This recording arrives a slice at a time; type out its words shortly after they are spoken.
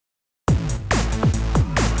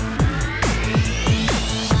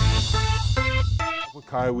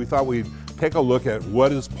Kai, we thought we'd take a look at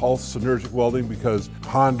what is pulse synergic welding, because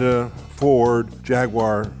Honda, Ford,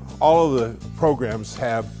 Jaguar, all of the programs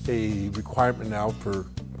have a requirement now for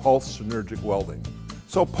pulse synergic welding.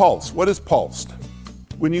 So pulse, what is pulsed?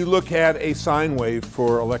 When you look at a sine wave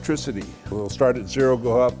for electricity, it'll start at 0,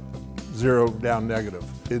 go up, 0, down, negative.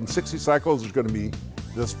 In 60 cycles, there's going to be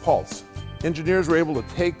this pulse. Engineers were able to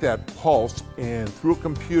take that pulse and through a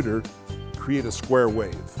computer create a square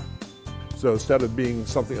wave. So instead of being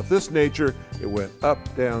something of this nature, it went up,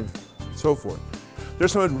 down, and so forth.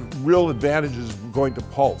 There's some real advantages of going to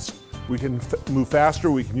pulse. We can move faster,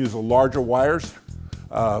 we can use larger wires,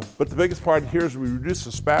 but the biggest part here is we reduce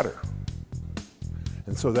the spatter.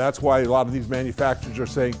 And so that's why a lot of these manufacturers are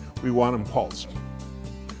saying we want them pulsed,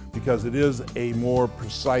 because it is a more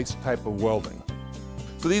precise type of welding.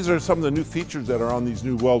 So these are some of the new features that are on these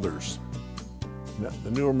new welders. The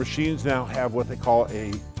newer machines now have what they call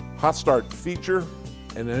a hot start feature,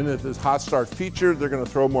 and then at this hot start feature, they're going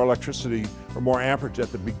to throw more electricity or more amperage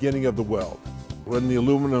at the beginning of the weld. When the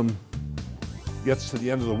aluminum gets to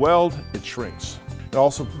the end of the weld, it shrinks. It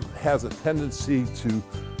also has a tendency to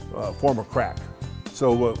form a crack.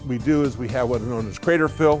 So what we do is we have what is known as crater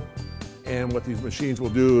fill, and what these machines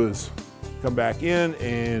will do is come back in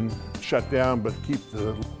and shut down, but keep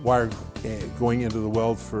the wire going into the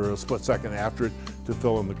weld for a split second after it to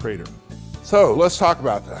fill in the crater. So let's talk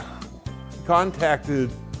about that. Contacted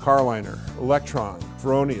Carliner, Electron,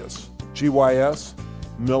 Fronius, GYS,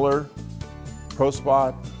 Miller,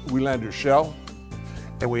 ProSpot, Welander Shell,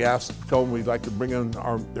 and we told them we'd like to bring in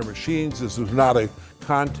their machines. This was not a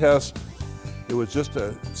contest. It was just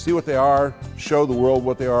to see what they are, show the world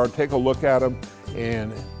what they are, take a look at them,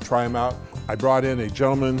 and try them out. I brought in a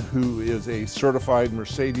gentleman who is a certified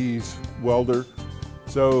Mercedes welder.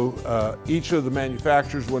 So each of the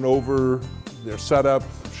manufacturers went over their setup,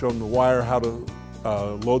 showed them the wire, how to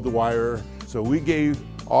load the wire. So we gave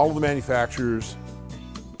all of the manufacturers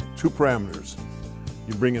 2 parameters.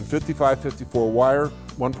 You bring in 55-54 wire,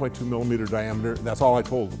 1.2 millimeter diameter, and that's all I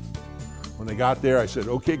told them. When they got there, I said,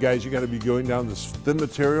 okay guys, you gotta be going down this thin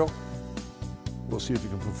material. We'll see if you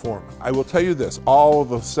can perform. I will tell you this, all of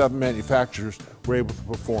the 7 manufacturers were able to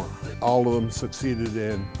perform. All of them succeeded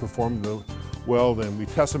in performing the weld, and we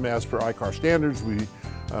test them as per ICAR standards. We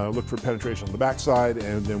looked for penetration on the backside,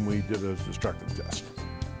 and then we did a destructive test.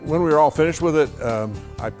 When we were all finished with it,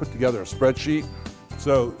 I put together a spreadsheet.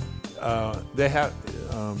 So they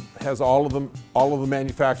has all of the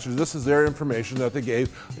manufacturers. This is their information that they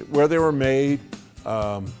gave, where they were made,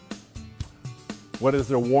 what is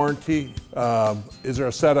their warranty, is there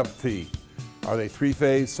a setup fee, are they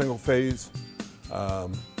 3-phase, single phase,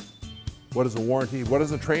 what is the warranty, what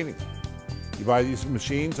is the training? You buy these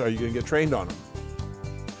machines, are you going to get trained on them?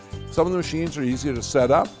 Some of the machines are easier to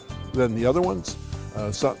set up than the other ones.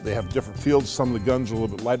 They have different fields. Some of the guns are a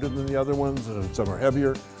little bit lighter than the other ones, and some are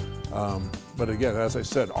heavier. But again, as I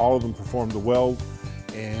said, all of them performed the weld,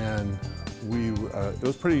 and it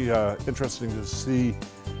was pretty interesting to see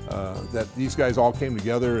that these guys all came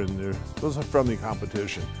together, and it was a friendly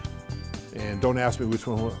competition. And don't ask me which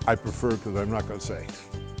one I prefer, because I'm not going to say.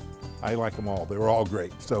 I like them all. They were all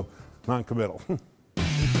great, so non-committal.